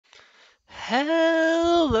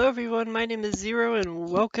Hello everyone, my name is Zero and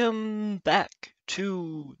welcome back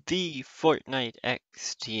to the Fortnite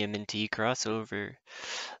X tmnt crossover.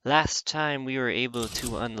 Last time we were able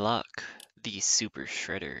to unlock the Super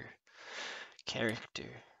Shredder character.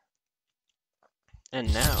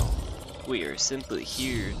 And now we are simply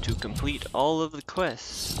here to complete all of the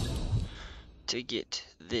quests to get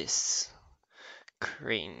this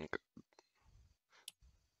crane.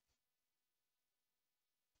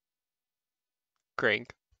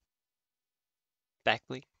 Crank.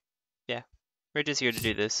 Backley. Yeah, we're just here to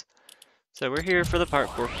do this. So we're here for the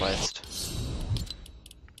Part 4 quest.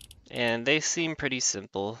 And they seem pretty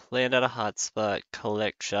simple. Land at a hotspot,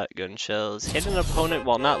 collect shotgun shells. Hit an opponent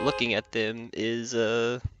while not looking at them is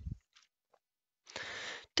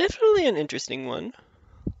definitely an interesting one.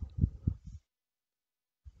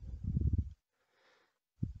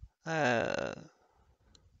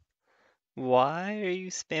 Why are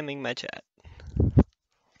you spamming my chat?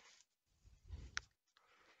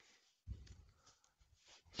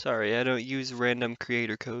 Sorry, I don't use random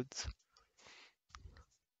creator codes.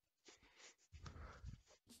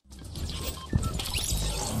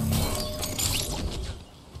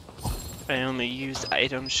 I only use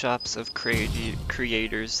item shops of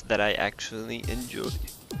creators that I actually enjoy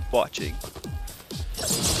watching.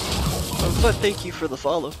 But thank you for the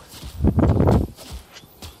follow.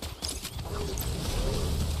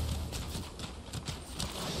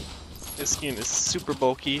 This game is super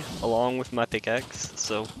bulky along with my pickaxe,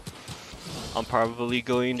 so I'm probably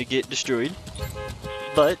going to get destroyed.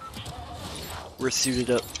 But we're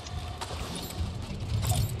suited up.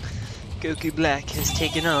 Goku Black has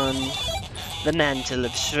taken on the mantle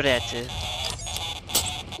of Shredder.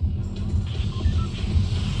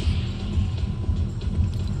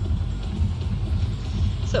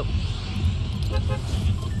 So,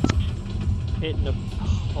 hitting a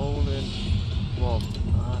opponent while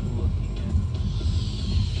not looking at.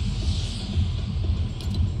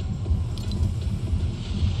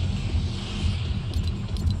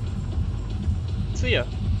 So yeah,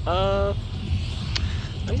 I'm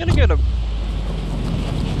gonna go to.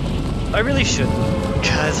 I really shouldn't,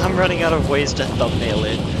 because I'm running out of ways to thumbnail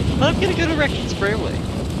it. But I'm gonna go to Records Brayway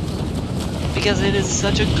because it is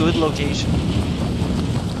such a good location.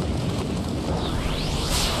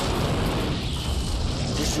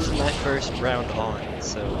 This is my first round on,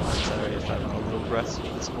 so I'm sorry if I'm a little rusty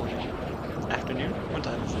this morning. Afternoon? What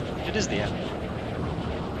time is it? It is the afternoon.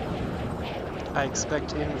 I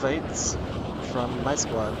expect invites from my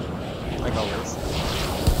squad, like always.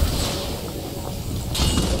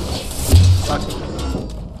 Fuck.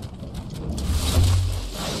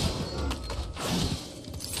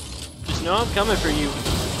 Just know I'm coming for you.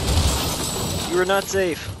 You are not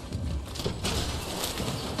safe.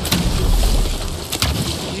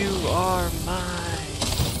 You are mine.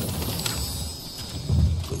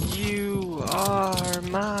 You are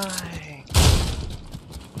mine.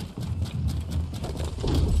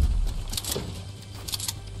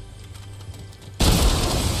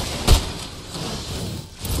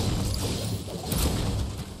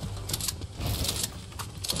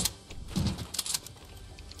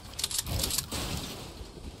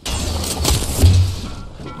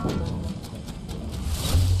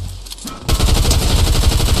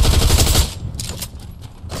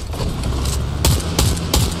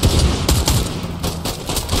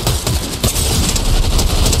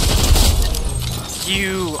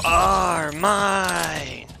 You are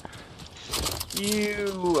mine!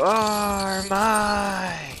 You are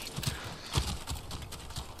mine!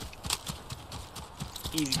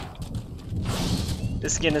 Easy.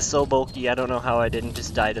 This skin is so bulky, I don't know how I didn't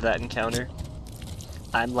just die to that encounter.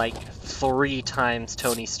 I'm like 3 times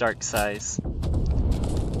Tony Stark size.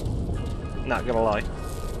 Not gonna lie.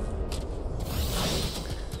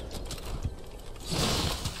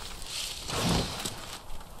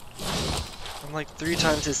 I'm like 3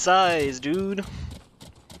 times his size, dude.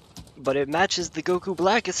 But it matches the Goku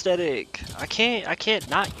Black aesthetic. I can't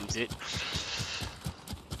not use it.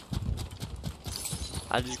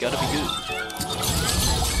 I just gotta be good.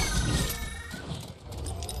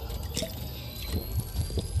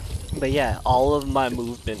 But yeah, all of my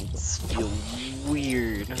movements feel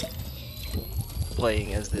weird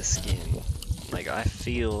playing as this skin. Like I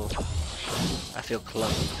feel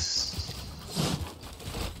close.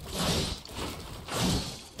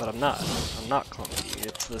 But I'm not clumsy.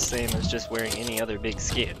 It's the same as just wearing any other big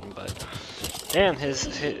skin, but damn, his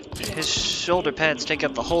shoulder pads take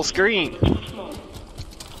up the whole screen.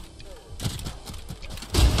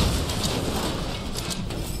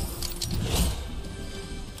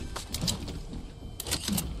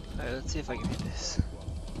 Alright, let's see if I can hit this.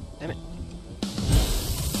 Damn it.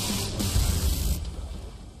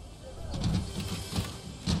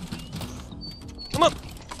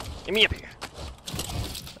 Get me up here.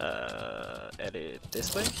 Edit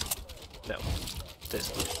this way? No. This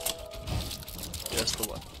way. Just the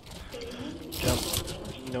one. Jump.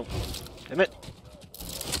 Nope. Damn it.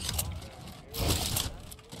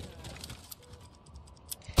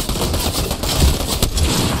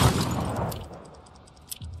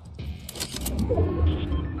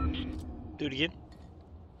 Do it again.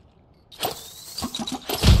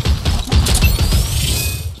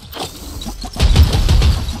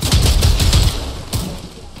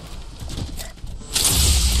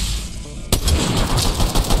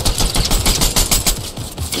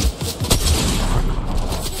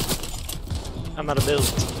 I'm out of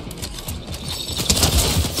builds.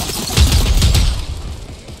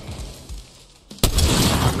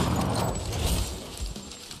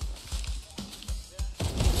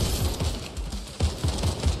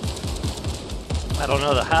 I don't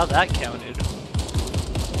know how that counted.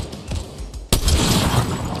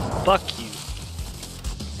 Fuck you.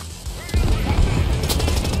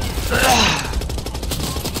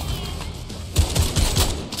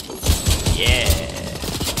 Yeah.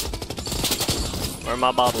 Where are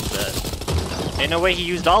my bottles at? Ain't no way he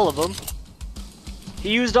used all of them.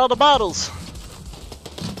 He used all the bottles.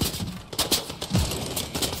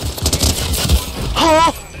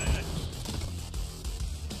 Oh!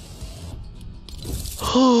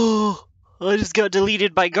 Oh, I just got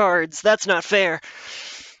deleted by guards. That's not fair.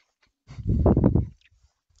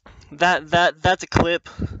 That's a clip.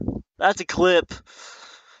 That's a clip.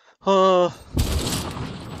 Oh.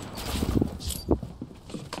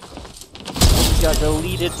 Got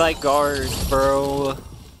deleted by guards, bro.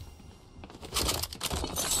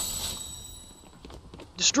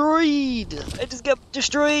 Destroyed! I just got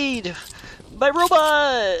destroyed by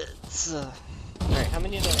robots! Alright, how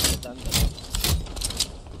many did I get done?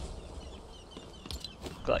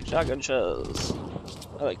 Collect shotgun shells.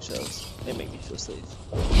 I like shells. They make me feel safe.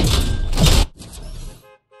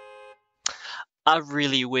 I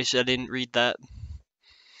really wish I didn't read that.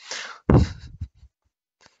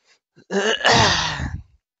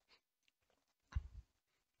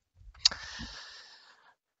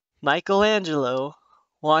 Michelangelo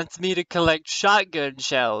wants me to collect shotgun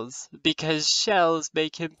shells because shells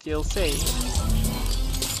make him feel safe.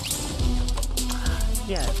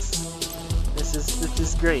 Yes. This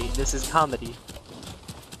is great. This is comedy.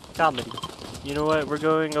 Comedy. You know what? We're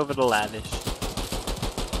going over to lavish.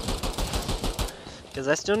 Because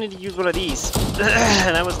I still need to use one of these.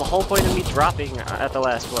 And that was the whole point of me dropping at the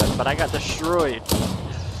last one, but I got destroyed.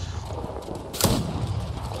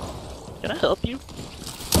 Can I help you?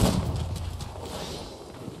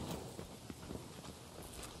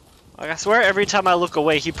 Like, I swear every time I look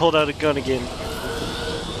away, he pulled out a gun again.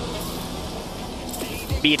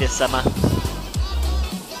 Beat it, Sama.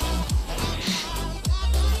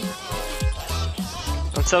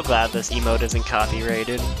 I'm so glad this emote isn't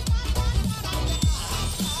copyrighted.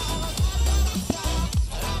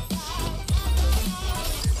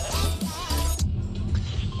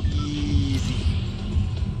 Easy.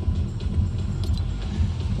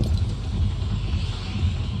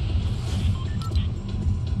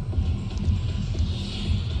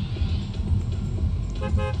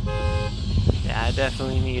 Yeah, I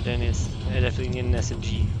definitely need an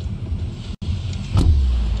SMG.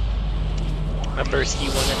 A bursty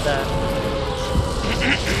one at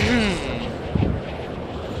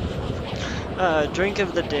that. Drink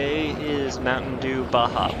of the day is Mountain Dew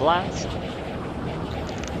Baja Blast.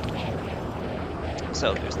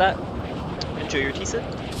 So there's that. Enjoy your tea sip.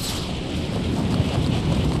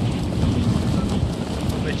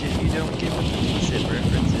 Which, if you don't get what the tea sip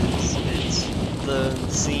references, it's the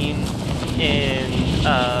scene in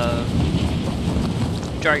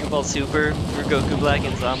Dragon Ball Super where Goku Black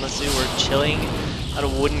and Zamasu were chilling at a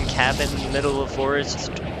wooden cabin in the middle of the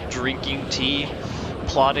forest, drinking tea,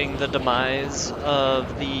 plotting the demise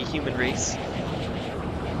of the human race.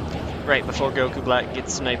 Right before Goku Black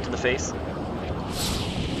gets sniped in the face.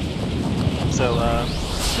 So,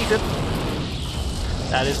 keep it.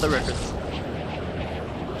 That is the reference.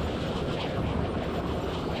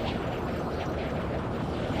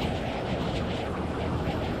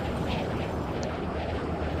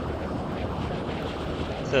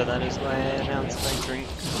 So that is why I announce my drink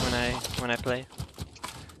when I play.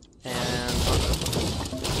 And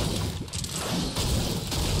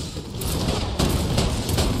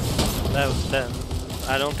that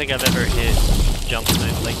I don't think I've ever hit jump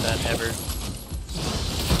knife like that ever.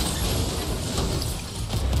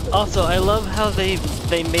 Also, I love how they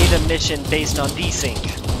made a mission based on desync.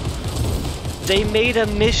 They made a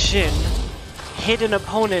mission hit an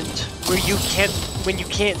opponent where when you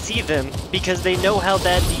can't see them because they know how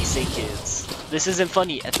bad desync is. This isn't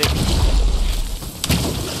funny, Epic.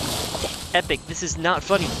 Epic, this is not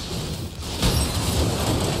funny.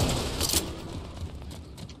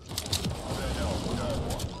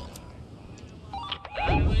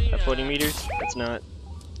 At 40 meters? That's not.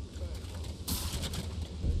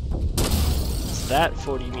 It's that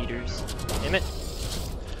 40 meters. Damn it.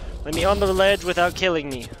 Let me on the ledge without killing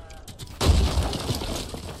me.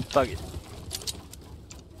 Fuck it.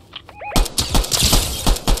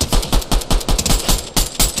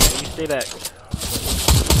 Yeah, you stay back.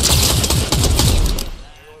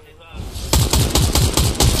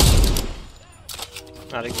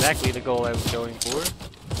 Not exactly the goal I was going for.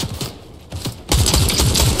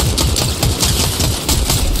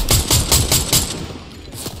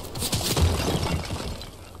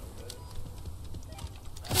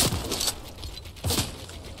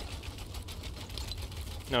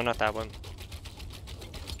 No, not that one.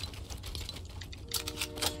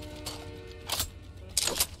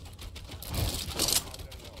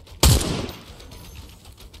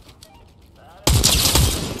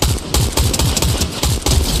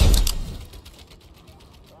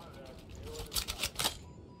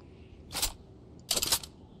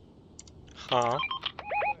 Huh?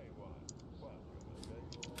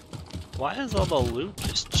 Why is all the loot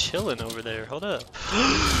just chilling over there? Hold up.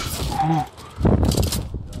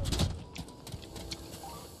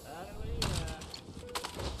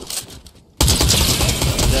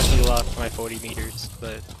 Definitely lost my 40 meters,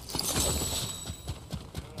 but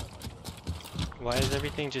why is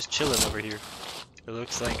everything just chilling over here? It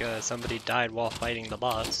looks like somebody died while fighting the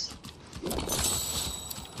boss.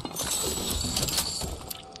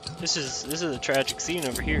 This is a tragic scene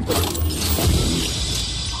over here.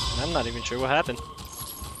 I'm not even sure what happened.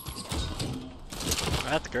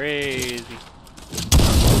 That's crazy.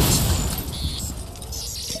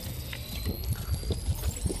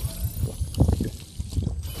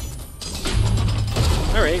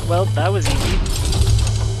 Alright, well, that was easy.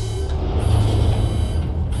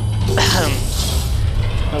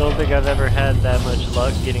 I don't think I've ever had that much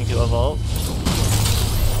luck getting to a vault.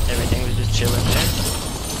 Everything was just chilling there.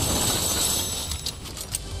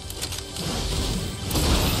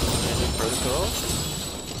 Standard protocol.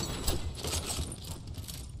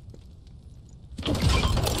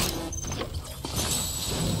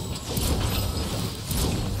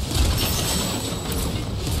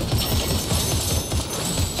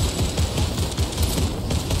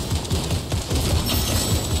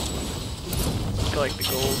 Collect the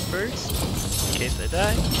gold first, in case I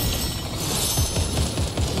die.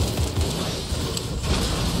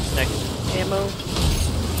 Next, ammo.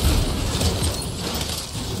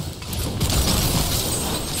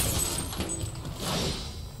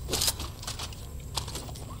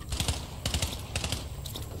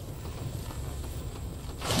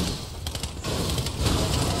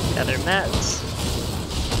 Gather mats.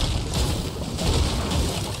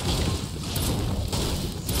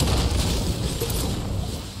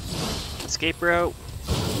 Escape route.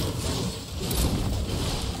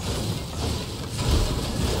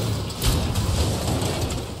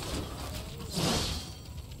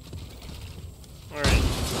 Alright.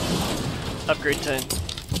 Upgrade time.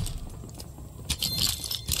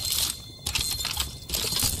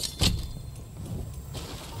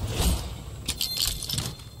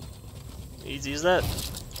 Easy as that.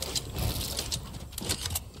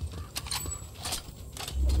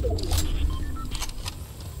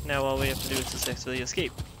 Now all we have to do is successfully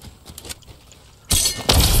escape.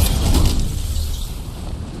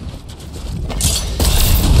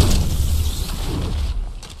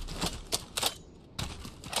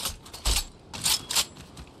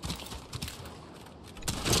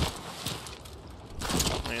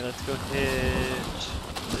 Alright, let's go hit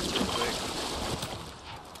this real quick.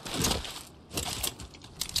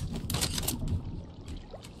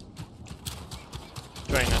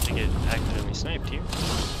 Trying not to get accidentally sniped here.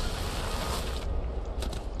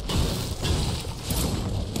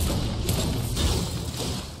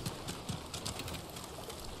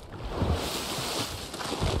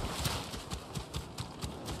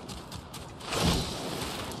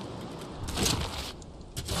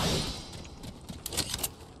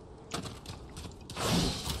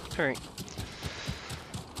 Alright.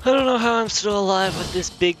 I don't know how I'm still alive with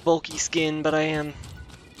this big bulky skin, but I am.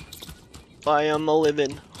 I am a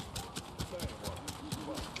living.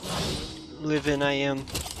 Living I am.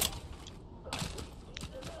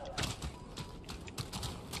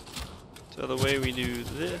 So the way we do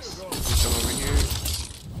this is we come over here,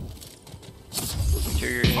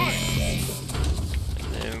 trigger in,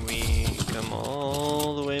 and then we come all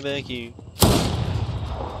Thank you.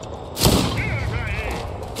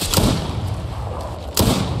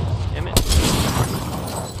 Damn it.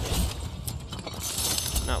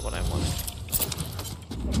 Not what I wanted.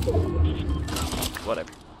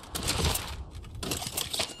 Whatever.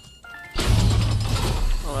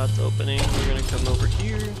 Well, that's opening. We're gonna come over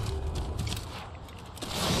here.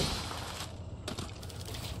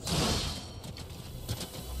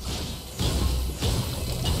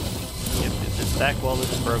 Yep, if this back wall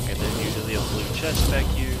isn't broken, there's usually a blue chest back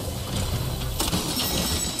here.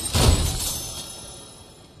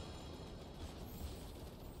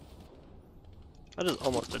 That is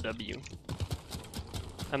almost a W.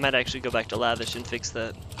 I might actually go back to Lavish and fix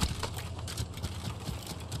that.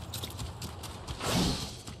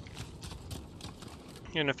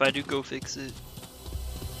 And if I do go fix it,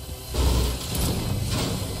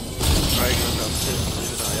 alright, go downstairs and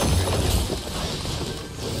leave it I upgrade it.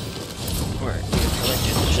 Alright, we have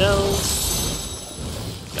collected shells.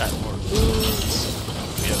 Got more foods.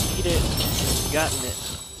 We don't need it. Gotten it.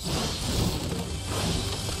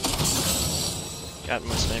 Got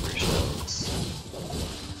more sniper shells.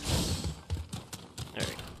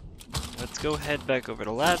 Alright. Let's go head back over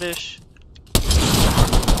to Lavish.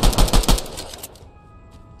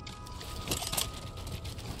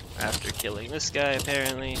 After killing this guy,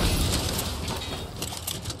 apparently.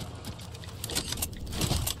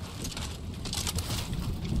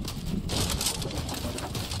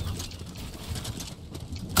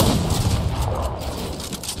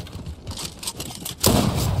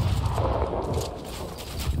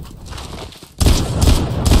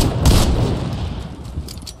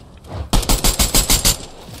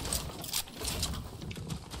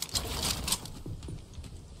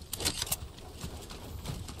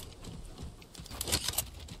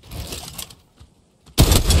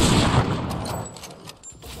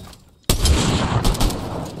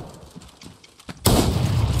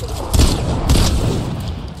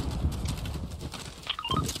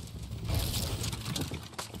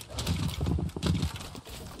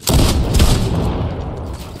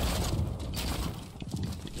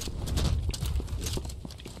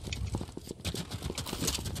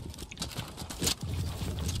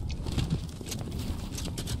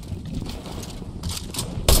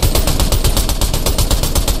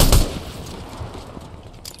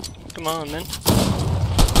 Come on, man.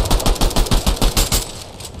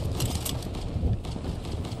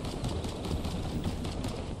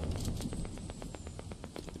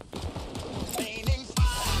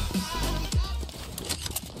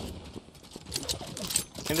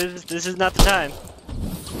 And this is not the time.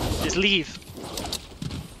 Just leave.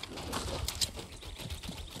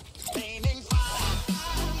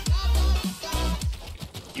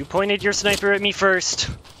 You pointed your sniper at me first.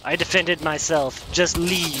 I defended myself. Just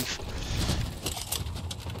leave.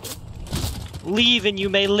 Leave and you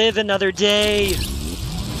may live another day.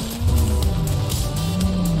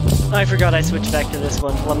 I forgot I switched back to this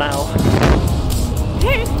one, Lamau.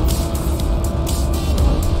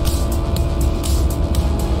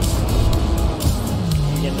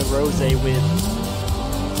 And the rose with.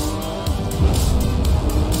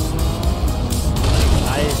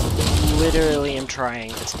 I literally am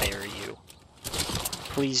trying to spare you.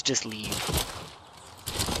 Please just leave.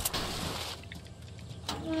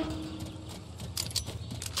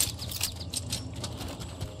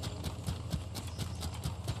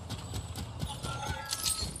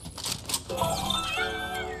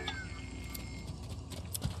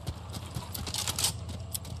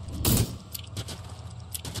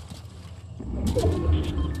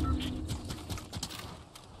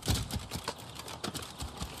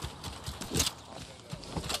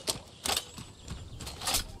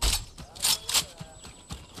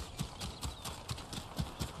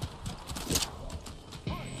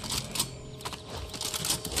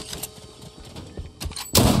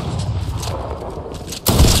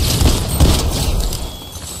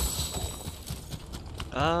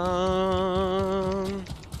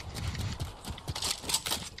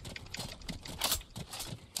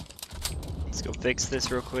 Let's go fix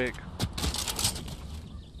this real quick.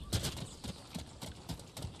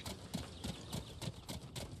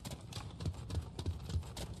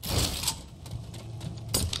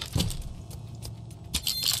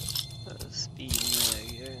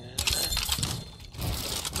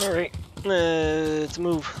 Alright, let's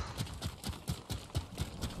move.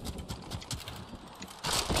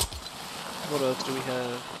 What else do we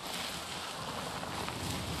have?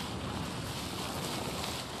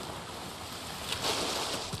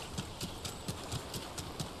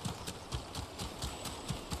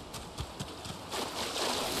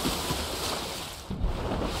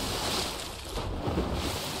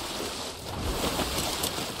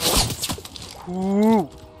 Ooh.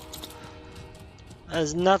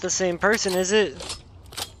 That's not the same person, is it?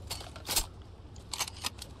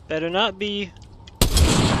 Better not be.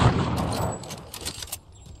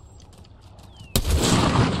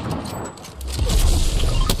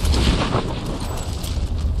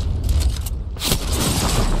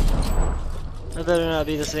 That better not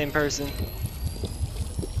be the same person.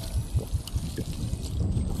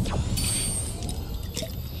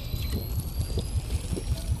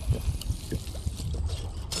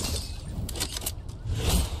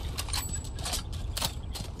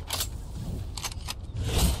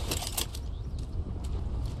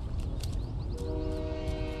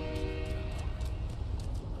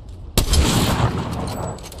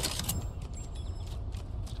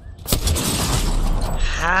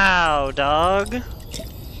 How, dog? You're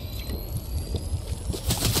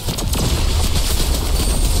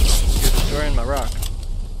destroying my rock.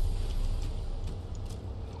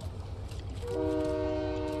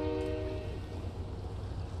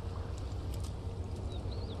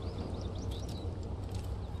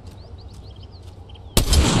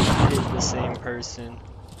 It is the same person.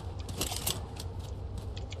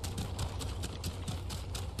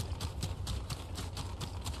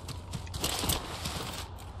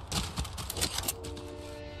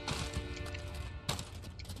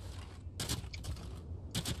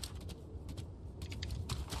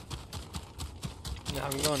 Now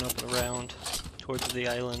I'm going up and around towards the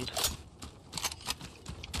island.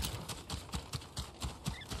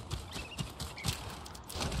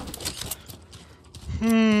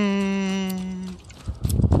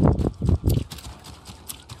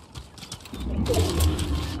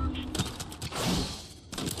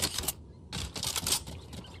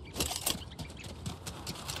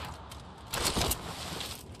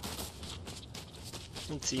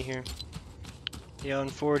 Let's see here. Yeah, on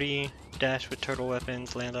 40, dash with turtle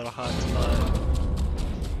weapons, land on a hot spot.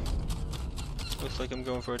 Looks like I'm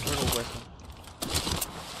going for a turtle weapon.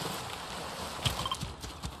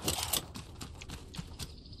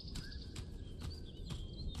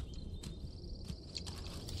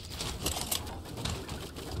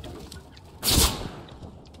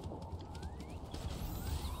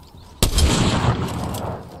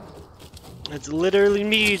 It's literally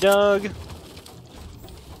me, dog.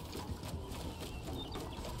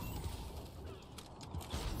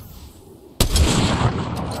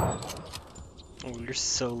 Oh, you're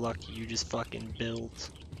so lucky you just fucking built.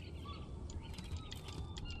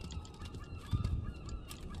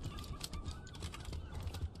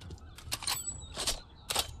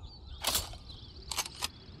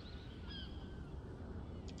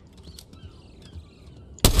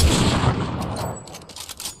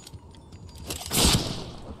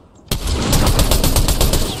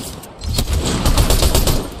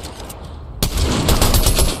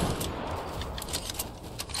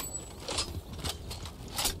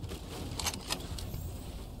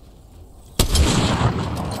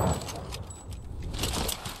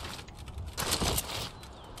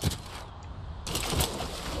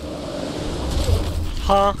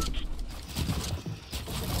 Huh?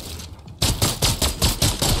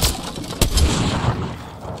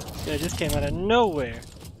 This guy just came out of nowhere.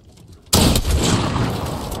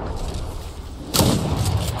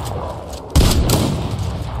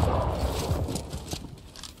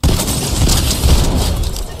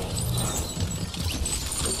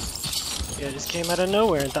 Yeah, just came out of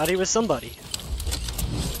nowhere and thought he was somebody.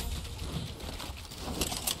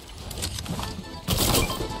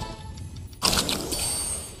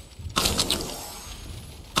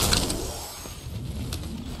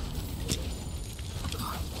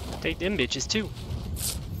 Take them bitches too.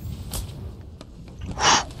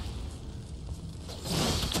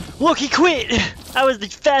 Look, he quit! That was the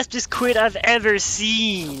fastest quit I've ever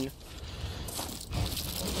seen.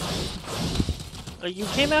 You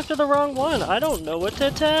came after the wrong one. I don't know what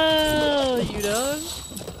to tell you, dog.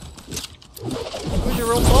 It was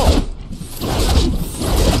your own fault.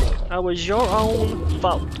 That was your own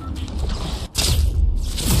fault.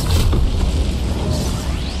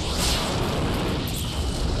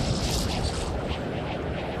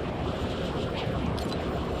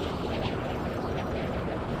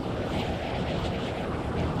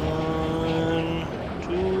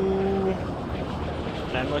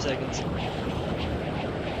 More seconds.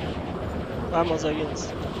 5 more seconds.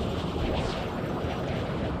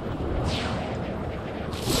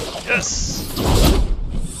 Yes!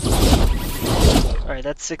 Alright,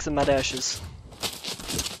 that's 6 of my dashes.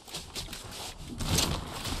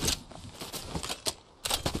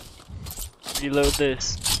 Reload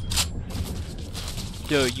this.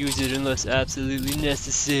 Don't use it unless absolutely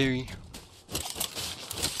necessary.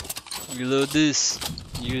 Reload this.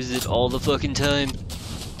 Use it all the fucking time.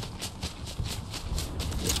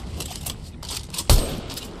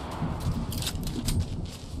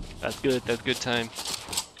 That's good. That's good time.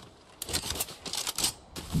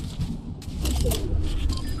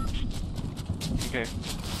 Okay.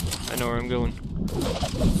 I know where I'm going.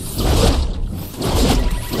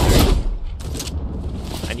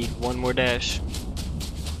 I need one more dash.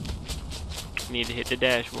 Need to hit the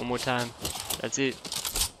dash one more time. That's it.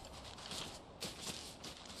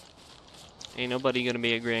 Ain't nobody gonna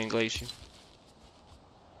be a Grand Glacier.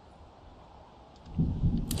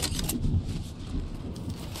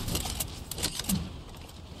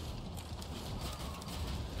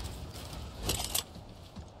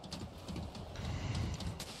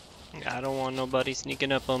 I don't want nobody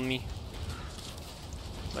sneaking up on me.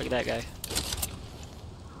 Like that guy.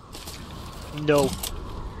 No.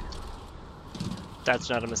 That's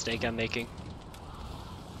not a mistake I'm making.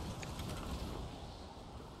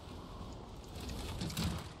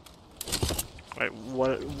 Right,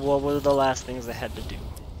 what were the last things I had to do?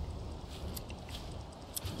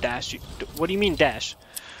 Dash you. What do you mean dash?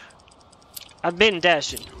 I've been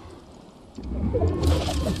dashing.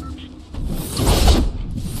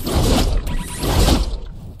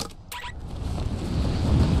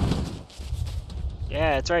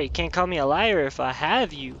 Yeah, that's right. You can't call me a liar if I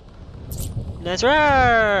have you. That's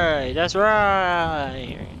right. That's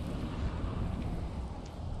right.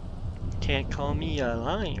 Can't call me a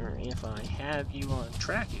liar if I have you on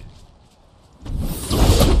tracker.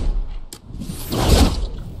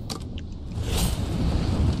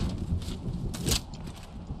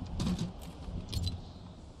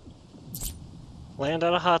 Land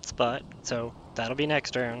on a hotspot, so that'll be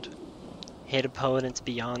next round. Hit opponents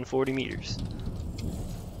beyond 40 meters.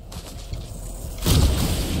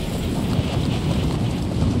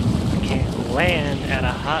 I can't land at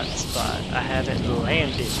a hotspot. I haven't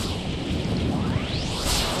landed.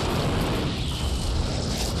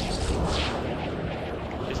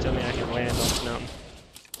 Please tell me I can land on this mountain.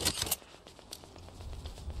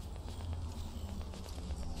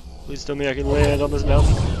 Please tell me I can land on this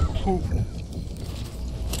mountain. Ooh.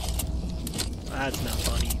 That's not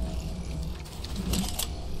funny.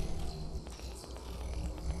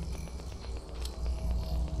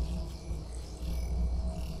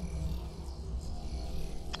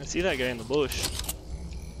 I see that guy in the bush.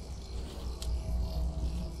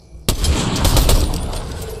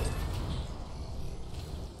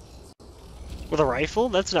 With a rifle?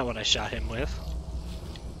 That's not what I shot him with.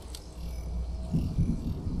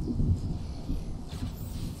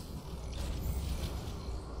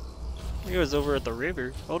 He was over at the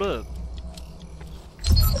river. Hold up.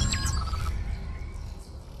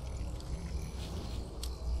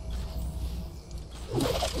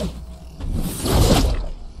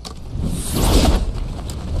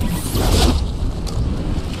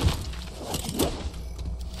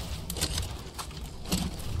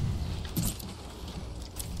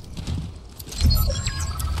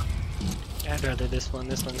 I'd rather this one.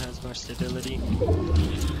 This one has more stability.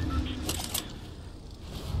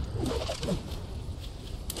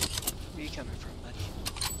 Where are you coming from, buddy?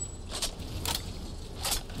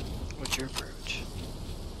 What's your approach?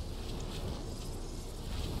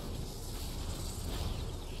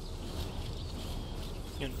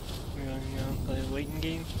 We're gonna play a waiting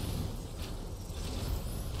game?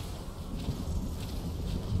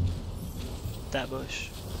 That bush.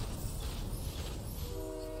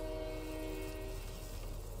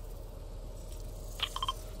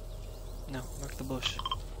 No, mark the bush.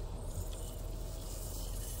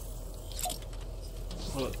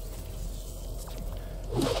 Look.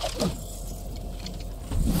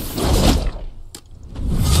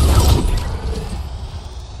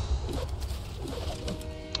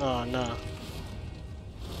 Oh no.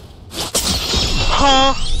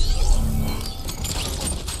 Huh?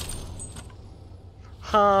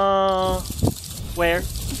 Huh? Where?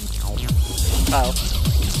 Oh.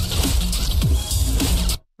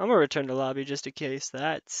 I'm gonna return to lobby just in case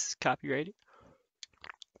that's copyrighted.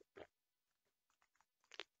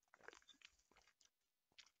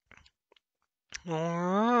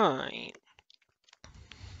 Alright.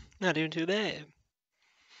 Not doing too bad.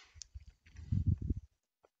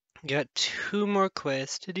 Got 2 more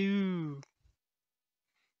quests to do.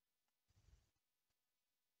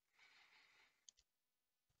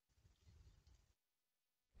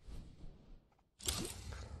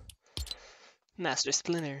 Master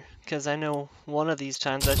Splinter, because I know one of these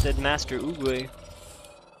times I said Master Oogway.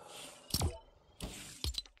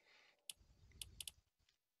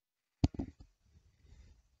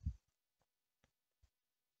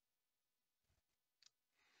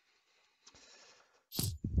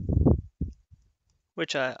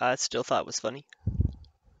 which I still thought was funny.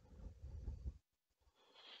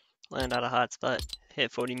 Land on a hot spot,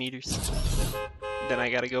 hit 40 meters, then I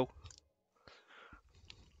gotta go.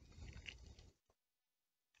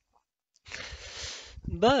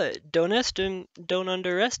 But don't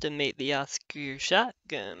underestimate the Oscar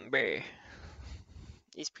shotgun, bruh.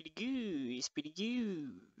 It's pretty good. It's pretty good.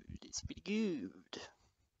 It's pretty good.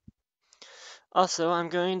 Also, I'm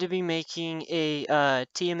going to be making a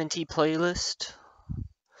TMNT playlist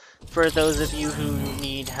for those of you who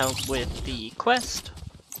need help with the quest.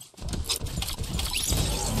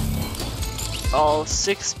 All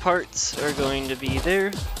 6 parts are going to be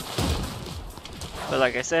there. But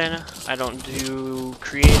like I said, I don't do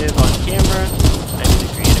creative on camera. I do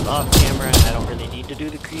the creative off camera, and I don't really need to do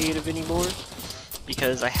the creative anymore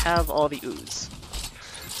because I have all the ooze.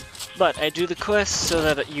 But I do the quests so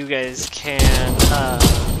that you guys can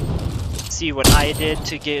see what I did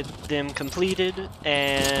to get them completed,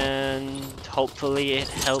 and hopefully it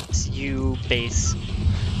helps you base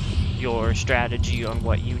your strategy on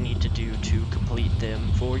what you need to do to complete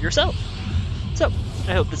them for yourself. So,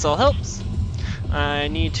 I hope this all helps. I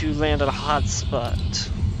need to land at a hot spot.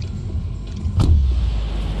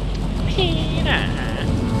 I'm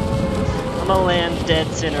gonna land dead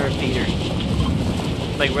center of Peter.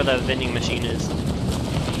 Like where the vending machine is.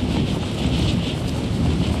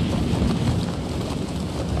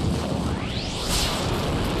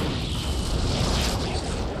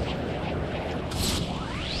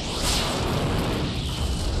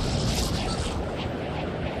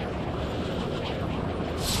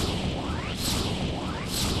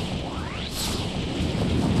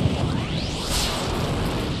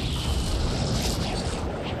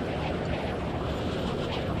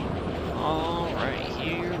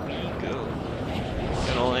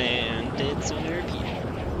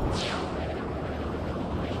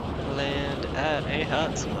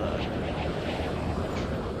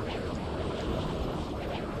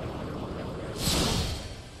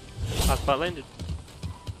 Hotspot landed.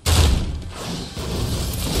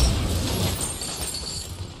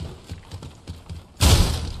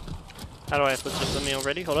 How do I put this on me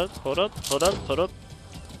already? Hold up, hold up, hold up, hold up.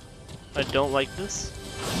 I don't like this.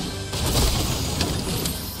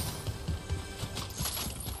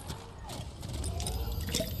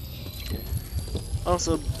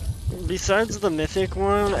 Also, besides the mythic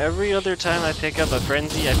one, every other time I pick up a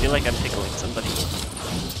frenzy, I feel like I'm tickling somebody.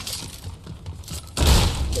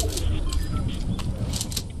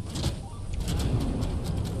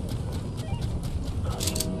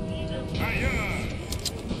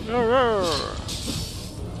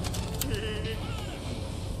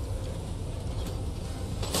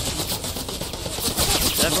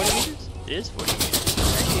 Is that 40 meters? It is 40 meters.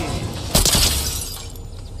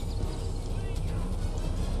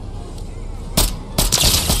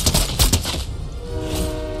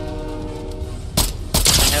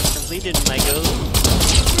 I have completed my go.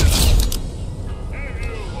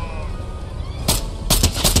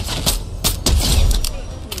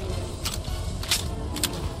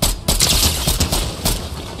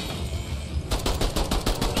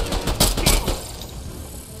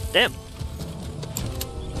 Damn.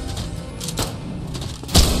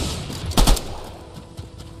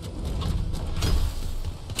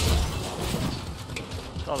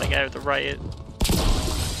 Oh, the guy with the riot.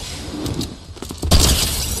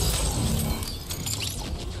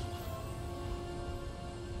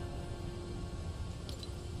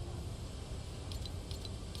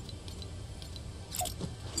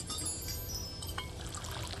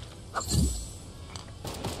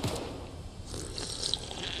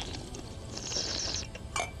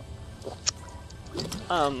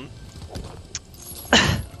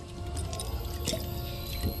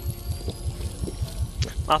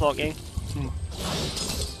 My fault, gang.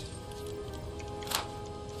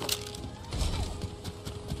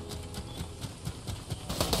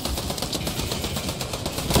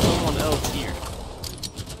 Someone else here.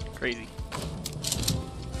 Crazy.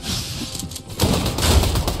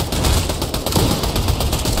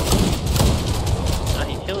 Nah,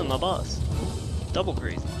 he's killing my boss. Double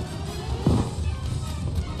crazy.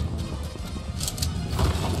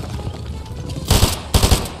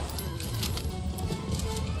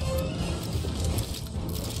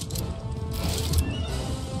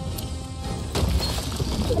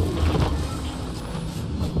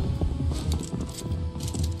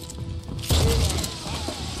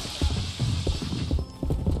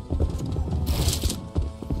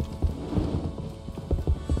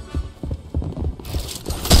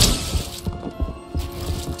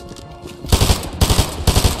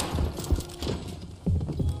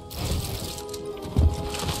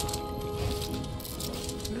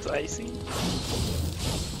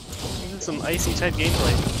 some icy type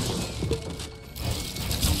gameplay.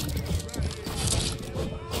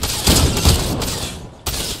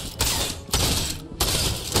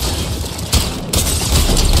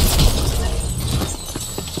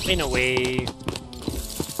 Ain't no way.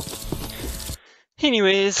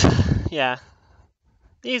 Anyways, yeah.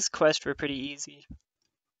 These quests were pretty easy.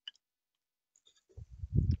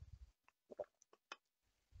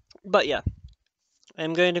 But yeah,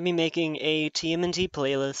 I'm going to be making a TMNT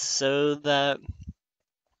playlist so that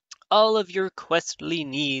all of your questly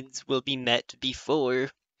needs will be met before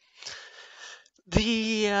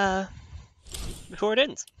before it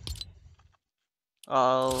ends.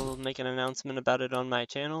 I'll make an announcement about it on my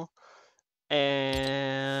channel.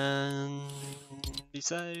 And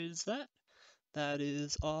besides that, that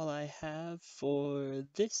is all I have for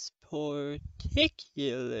this particular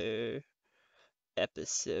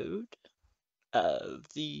episode of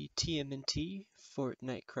the TMNT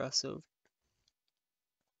Fortnite crossover.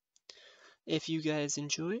 If you guys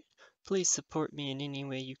enjoyed, please support me in any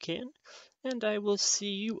way you can, and I will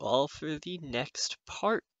see you all for the next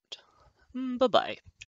part. Bye-bye.